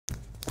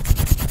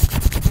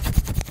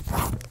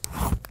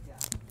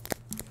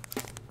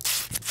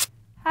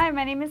Hi,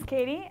 my name is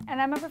Katie,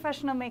 and I'm a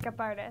professional makeup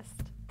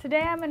artist.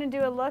 Today I'm going to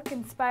do a look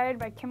inspired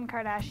by Kim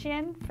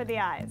Kardashian for the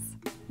eyes.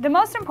 The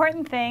most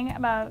important thing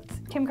about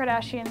Kim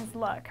Kardashian's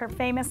look, her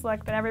famous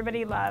look that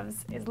everybody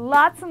loves, is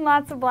lots and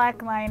lots of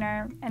black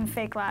liner and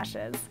fake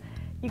lashes.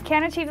 You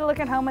can't achieve the look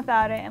at home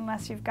without it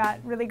unless you've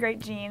got really great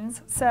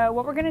genes. So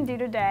what we're going to do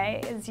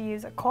today is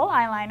use a Kohl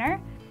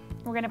eyeliner.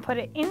 We're going to put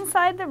it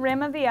inside the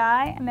rim of the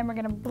eye, and then we're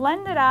going to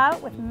blend it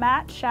out with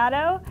matte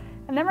shadow,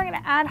 and then we're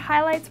going to add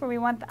highlights where we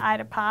want the eye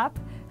to pop,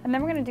 and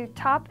then we're going to do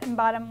top and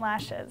bottom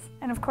lashes,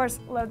 and of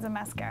course loads of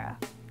mascara.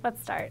 Let's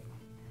start.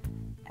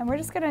 And we're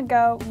just going to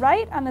go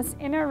right on this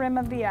inner rim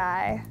of the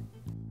eye.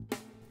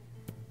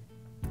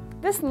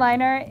 This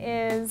liner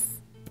is,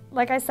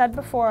 like I said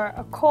before,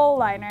 a Kohl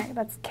liner.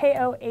 That's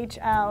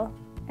K-O-H-L.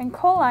 And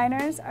Kohl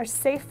liners are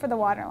safe for the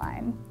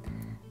waterline.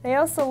 They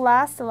also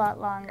last a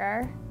lot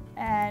longer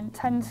and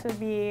tend to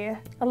be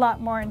a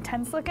lot more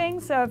intense looking.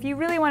 So if you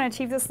really want to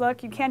achieve this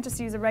look, you can't just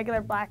use a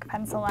regular black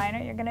pencil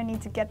liner. You're going to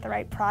need to get the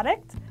right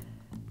product.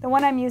 The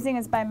one I'm using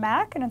is by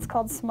MAC, and it's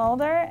called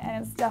Smolder,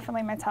 and it's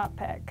definitely my top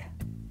pick.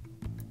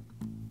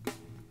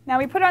 Now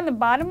we put it on the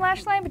bottom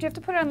lash line, but you have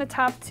to put it on the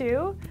top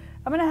too.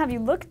 I'm going to have you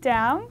look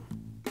down.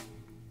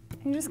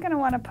 You're just going to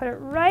want to put it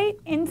right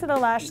into the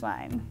lash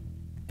line,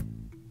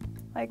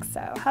 like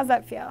so. How's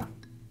that feel?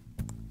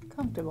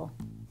 Comfortable.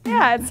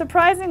 Yeah, it's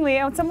surprisingly,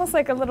 it's almost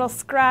like a little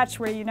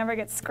scratch where you never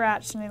get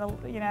scratched, in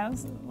you know,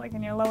 like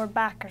in your lower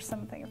back or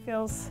something. It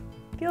feels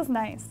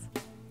nice.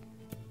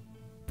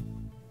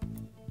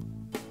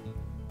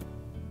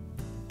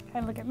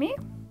 Okay, look at me.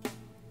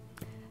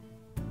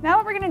 Now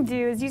what we're going to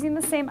do is, using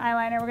the same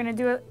eyeliner, we're going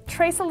to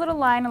trace a little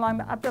line along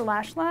the upper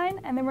lash line,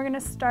 and then we're going to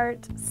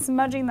start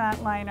smudging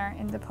that liner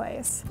into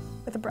place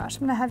with a brush.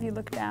 I'm going to have you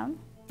look down.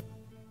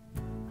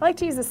 I like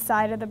to use the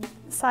side of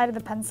the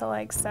pencil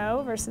like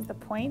so versus the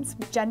points,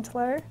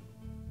 gentler,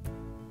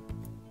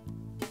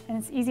 and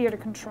it's easier to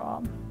control.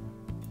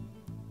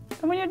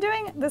 And when you're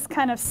doing this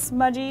kind of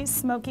smudgy,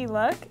 smoky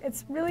look,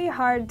 it's really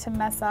hard to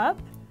mess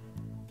up.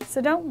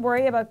 So don't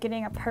worry about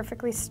getting a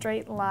perfectly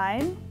straight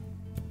line,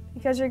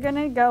 because you're going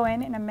to go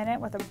in a minute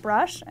with a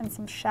brush and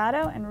some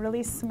shadow and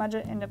really smudge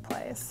it into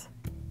place.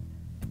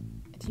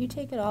 Do you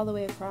take it all the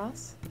way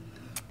across?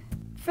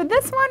 For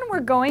this one, we're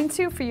going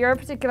to, for your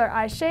particular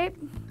eye shape.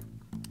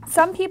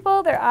 Some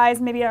people, their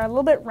eyes maybe are a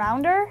little bit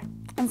rounder,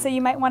 and so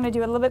you might want to do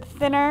a little bit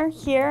thinner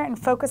here and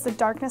focus the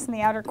darkness in the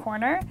outer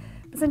corner.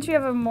 But since you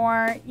have a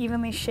more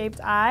evenly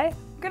shaped eye,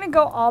 we're going to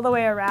go all the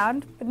way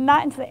around, but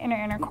not into the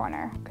inner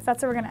corner, because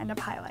that's where we're going to end up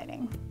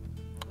highlighting.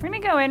 We're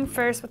going to go in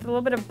first with a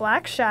little bit of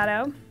black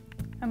shadow.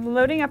 I'm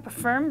loading up a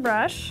firm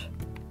brush.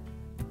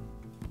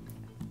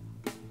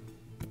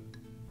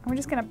 And we're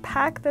just going to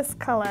pack this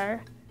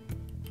color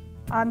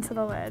onto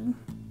the lid.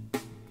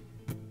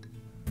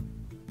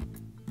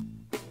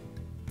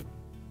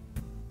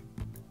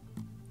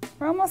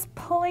 We're almost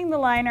pulling the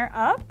liner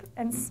up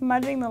and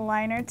smudging the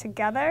liner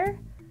together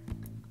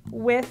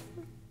with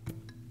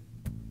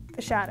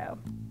the shadow.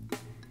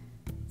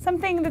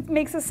 Something that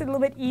makes this a little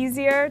bit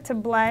easier to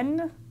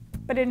blend,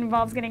 but it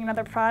involves getting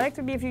another product,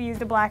 would be if you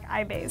used a black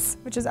eye base,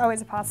 which is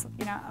always a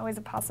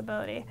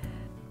possibility.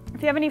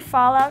 If you have any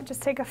fallout,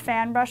 just take a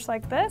fan brush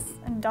like this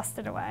and dust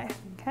it away.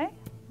 Okay,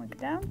 look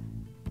down.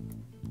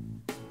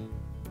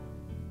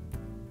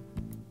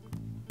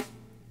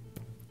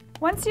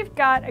 Once you've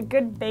got a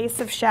good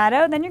base of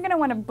shadow, then you're going to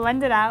want to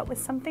blend it out with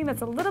something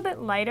that's a little bit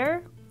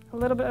lighter, a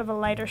little bit of a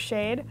lighter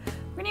shade.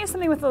 We're going to use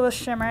something with a little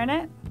shimmer in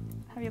it.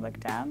 Have you look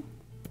down?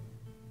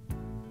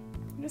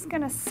 I'm just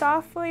going to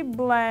softly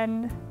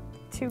blend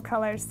two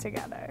colors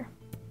together.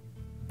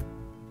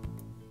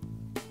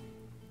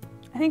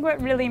 I think what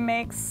really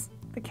makes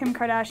the Kim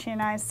Kardashian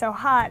eyes so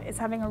hot is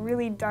having a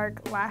really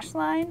dark lash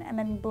line and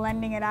then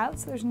blending it out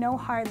so there's no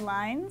hard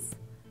lines.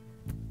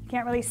 You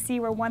can't really see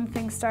where one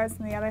thing starts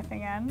and the other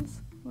thing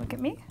ends. Look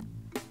at me.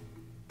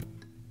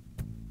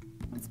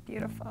 That's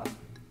beautiful.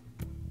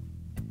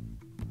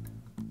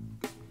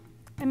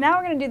 And now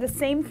we're going to do the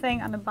same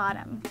thing on the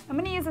bottom. I'm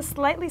going to use a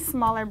slightly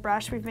smaller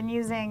brush. We've been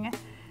using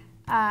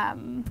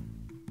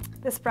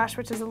this brush,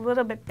 which is a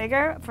little bit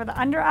bigger. For the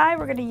under eye,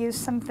 we're going to use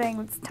something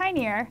that's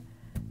tinier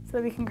so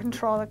that we can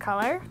control the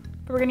color.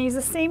 But we're going to use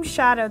the same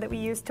shadow that we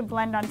used to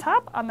blend on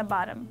top on the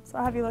bottom. So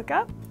I'll have you look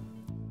up.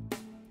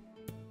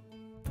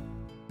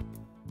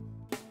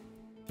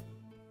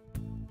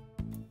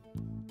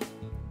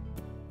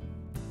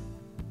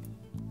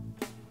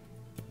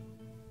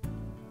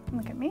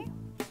 Look at me.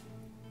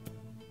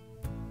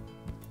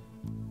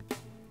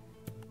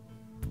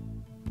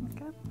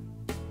 Look up.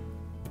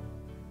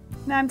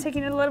 Now I'm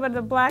taking a little bit of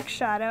the black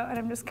shadow and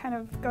I'm just kind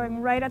of going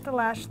right at the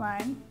lash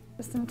line,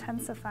 just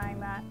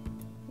intensifying that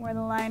where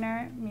the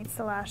liner meets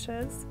the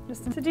lashes.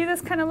 Just to do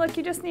this kind of look,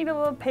 you just need a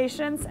little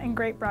patience and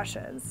great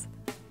brushes.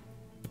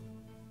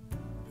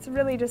 It's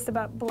really just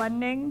about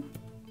blending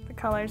the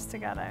colors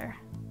together.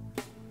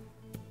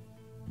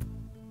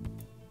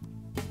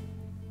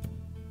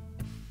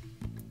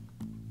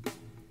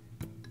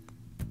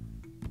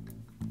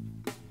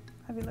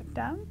 Have you looked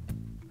down?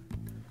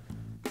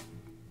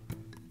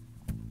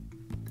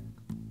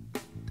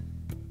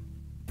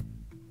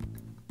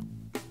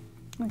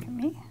 Look at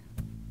me.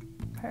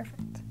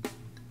 Perfect.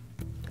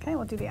 Okay,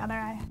 we'll do the other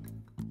eye.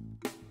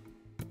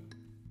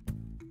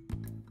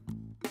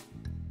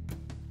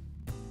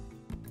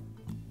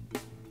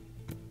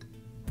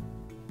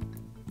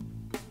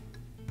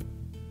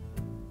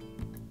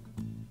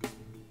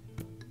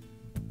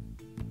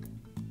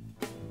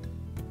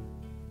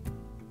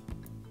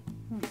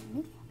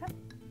 Yep.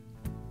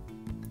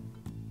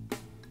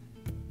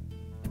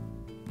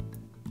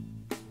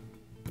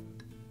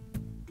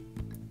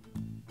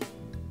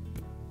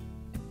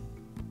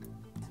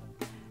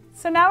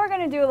 So now we're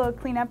going to do a little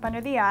cleanup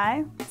under the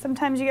eye.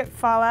 Sometimes you get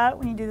fallout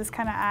when you do this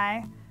kind of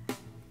eye,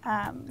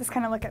 this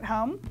kind of look at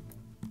home.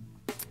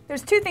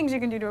 There's two things you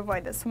can do to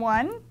avoid this.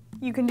 One,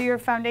 you can do your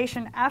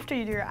foundation after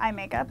you do your eye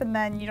makeup, and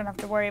then you don't have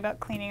to worry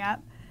about cleaning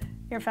up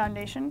your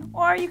foundation.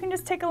 Or you can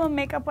just take a little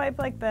makeup wipe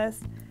like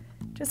this.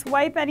 Just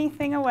wipe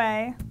anything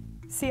away.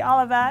 See all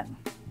of that?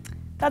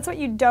 That's what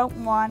you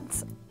don't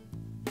want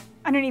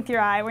underneath your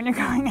eye when you're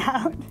going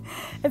out.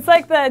 It's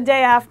like the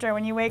day after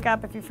when you wake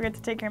up if you forget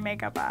to take your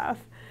makeup off.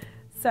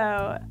 So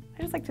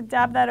I just like to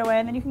dab that away,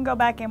 and then you can go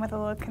back in with a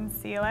little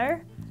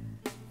concealer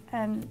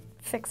and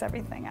fix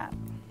everything up.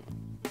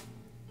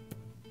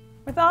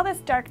 With all this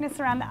darkness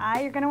around the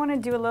eye, you're going to want to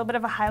do a little bit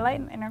of a highlight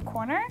in the inner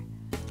corner.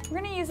 We're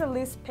going to use a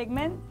loose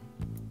pigment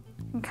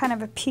and kind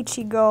of a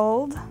peachy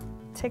gold.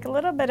 Take a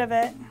little bit of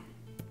it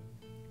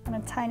on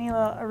a tiny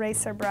little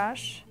eraser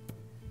brush.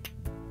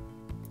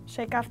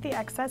 Shake off the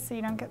excess so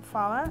you don't get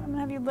fallout. I'm going to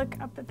have you look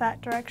up at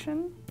that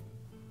direction.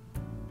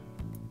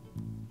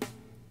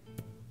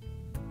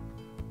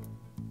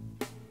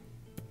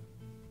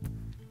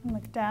 And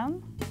look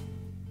down.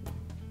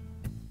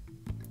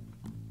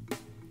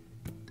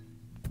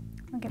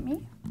 Look at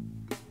me.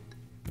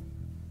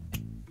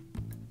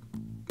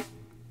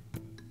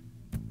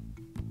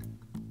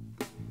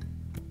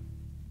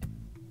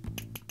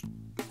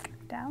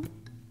 Down.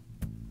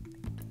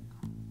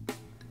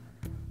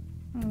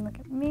 And look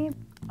at me.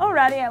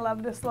 Alrighty, I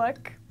love this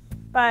look,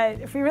 but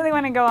if we really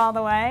want to go all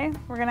the way,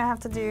 we're going to have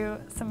to do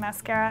some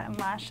mascara and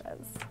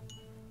lashes.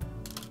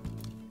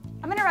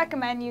 I'm going to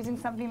recommend using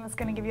something that's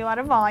going to give you a lot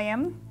of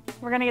volume.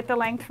 We're going to get the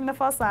length from the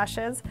false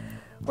lashes.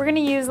 We're going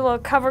to use a little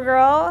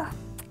CoverGirl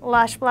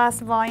Lash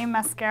Blast Volume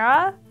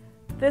Mascara.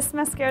 This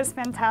mascara is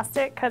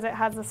fantastic because it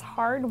has this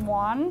hard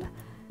wand,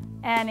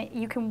 and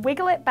you can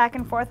wiggle it back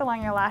and forth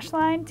along your lash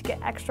line to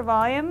get extra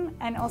volume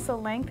and also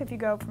length if you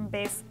go from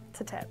base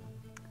to tip.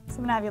 So I'm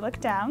going to have you look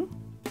down.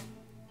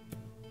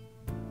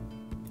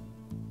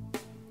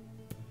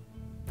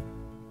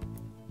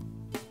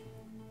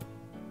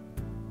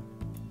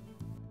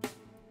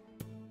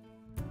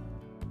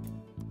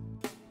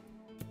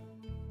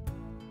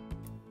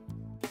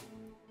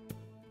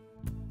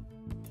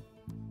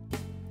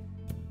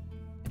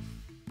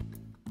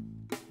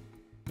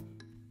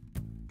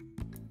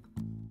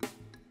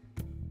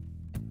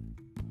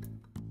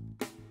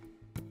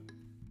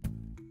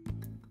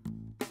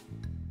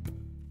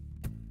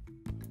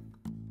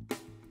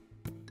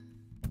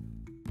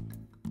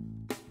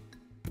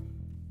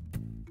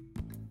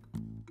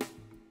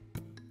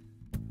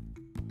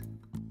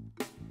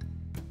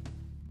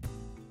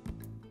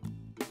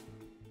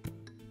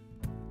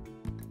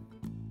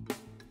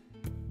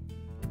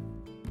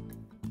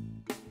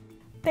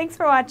 Thanks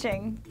for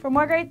watching. For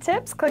more great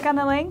tips, click on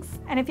the links.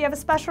 And if you have a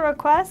special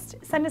request,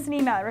 send us an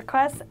email at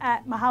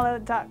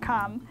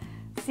requests@mahalo.com.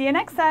 See you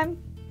next time.